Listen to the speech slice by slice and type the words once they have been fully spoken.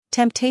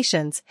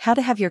Temptations: How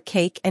to Have Your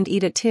Cake and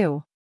Eat It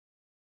Too.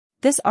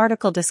 This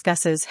article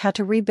discusses how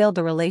to rebuild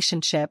the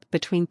relationship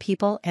between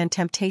people and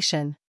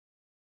temptation,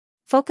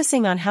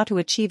 focusing on how to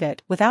achieve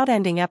it without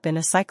ending up in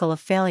a cycle of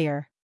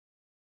failure.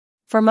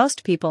 For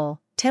most people,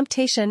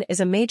 temptation is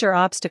a major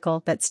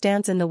obstacle that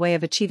stands in the way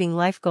of achieving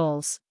life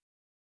goals.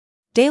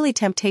 Daily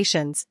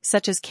temptations,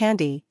 such as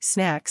candy,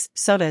 snacks,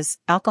 sodas,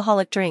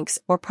 alcoholic drinks,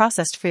 or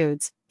processed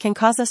foods, can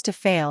cause us to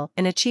fail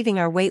in achieving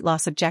our weight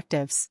loss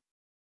objectives.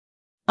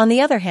 On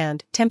the other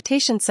hand,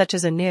 temptations such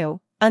as a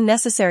new,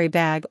 unnecessary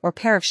bag or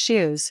pair of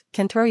shoes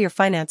can throw your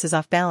finances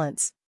off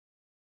balance.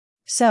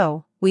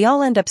 So, we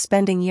all end up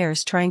spending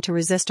years trying to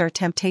resist our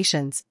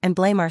temptations and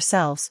blame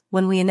ourselves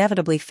when we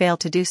inevitably fail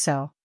to do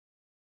so.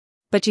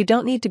 But you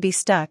don't need to be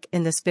stuck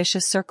in this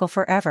vicious circle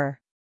forever.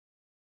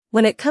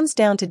 When it comes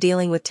down to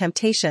dealing with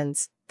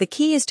temptations, the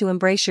key is to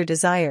embrace your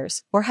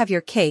desires, or have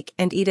your cake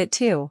and eat it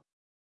too.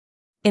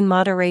 In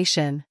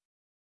moderation.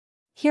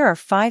 Here are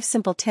 5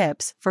 simple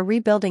tips for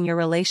rebuilding your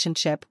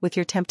relationship with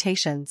your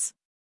temptations.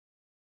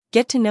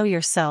 Get to know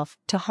yourself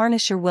to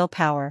harness your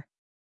willpower.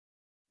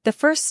 The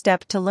first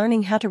step to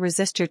learning how to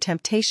resist your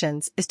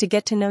temptations is to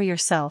get to know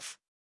yourself.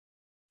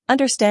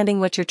 Understanding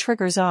what your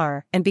triggers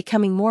are and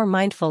becoming more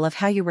mindful of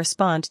how you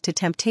respond to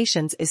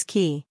temptations is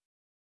key.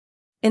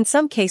 In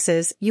some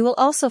cases, you will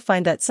also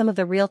find that some of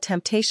the real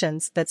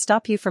temptations that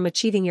stop you from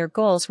achieving your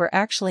goals were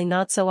actually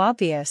not so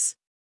obvious.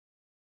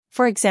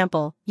 For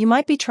example, you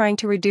might be trying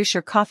to reduce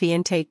your coffee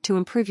intake to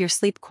improve your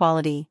sleep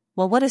quality,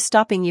 while what is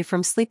stopping you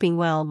from sleeping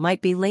well might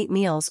be late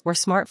meals or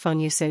smartphone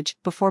usage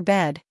before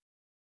bed.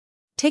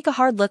 Take a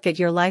hard look at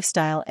your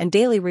lifestyle and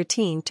daily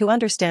routine to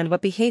understand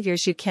what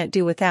behaviors you can't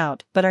do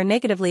without but are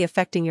negatively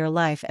affecting your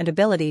life and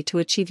ability to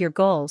achieve your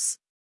goals.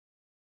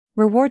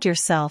 Reward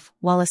yourself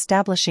while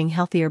establishing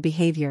healthier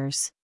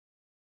behaviors.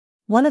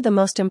 One of the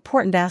most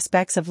important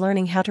aspects of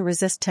learning how to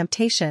resist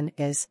temptation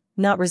is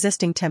not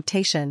resisting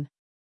temptation.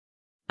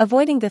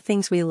 Avoiding the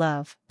things we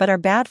love but are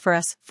bad for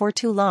us for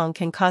too long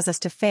can cause us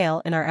to fail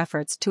in our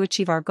efforts to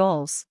achieve our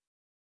goals.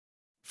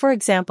 For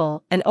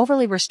example, an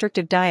overly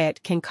restrictive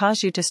diet can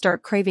cause you to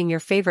start craving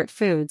your favorite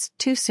foods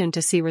too soon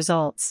to see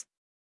results.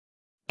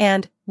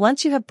 And,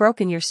 once you have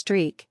broken your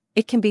streak,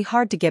 it can be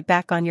hard to get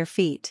back on your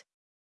feet.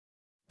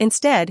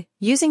 Instead,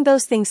 using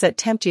those things that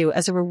tempt you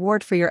as a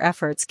reward for your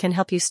efforts can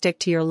help you stick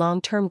to your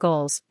long-term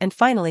goals and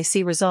finally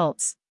see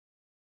results.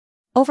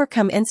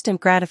 Overcome instant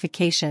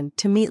gratification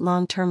to meet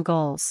long-term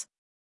goals.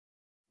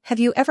 Have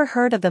you ever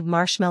heard of the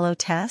marshmallow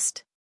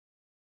test?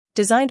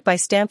 Designed by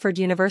Stanford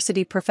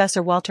University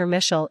professor Walter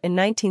Mischel in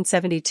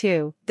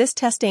 1972, this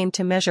test aimed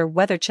to measure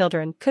whether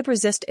children could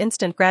resist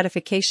instant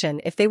gratification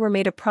if they were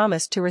made a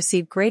promise to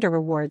receive greater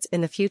rewards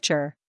in the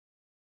future.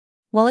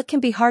 While it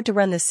can be hard to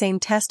run the same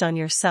test on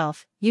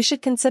yourself, you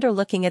should consider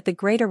looking at the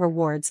greater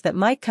rewards that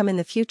might come in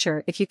the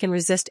future if you can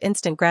resist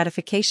instant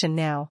gratification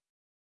now.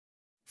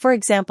 For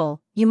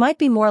example, you might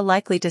be more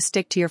likely to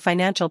stick to your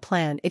financial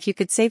plan if you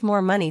could save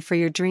more money for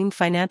your dreamed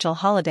financial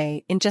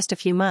holiday in just a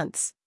few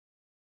months.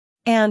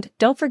 And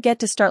don't forget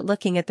to start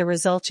looking at the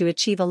results you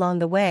achieve along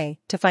the way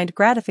to find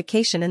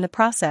gratification in the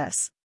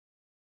process.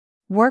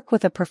 Work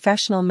with a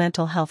professional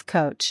mental health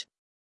coach.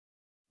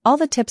 All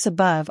the tips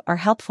above are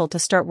helpful to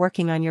start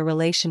working on your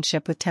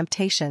relationship with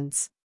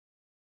temptations.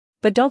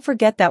 But don't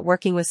forget that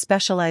working with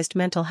specialized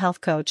mental health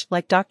coach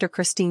like Dr.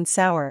 Christine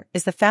Sauer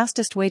is the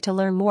fastest way to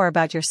learn more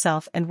about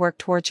yourself and work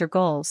towards your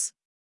goals.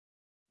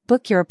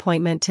 Book your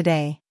appointment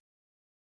today.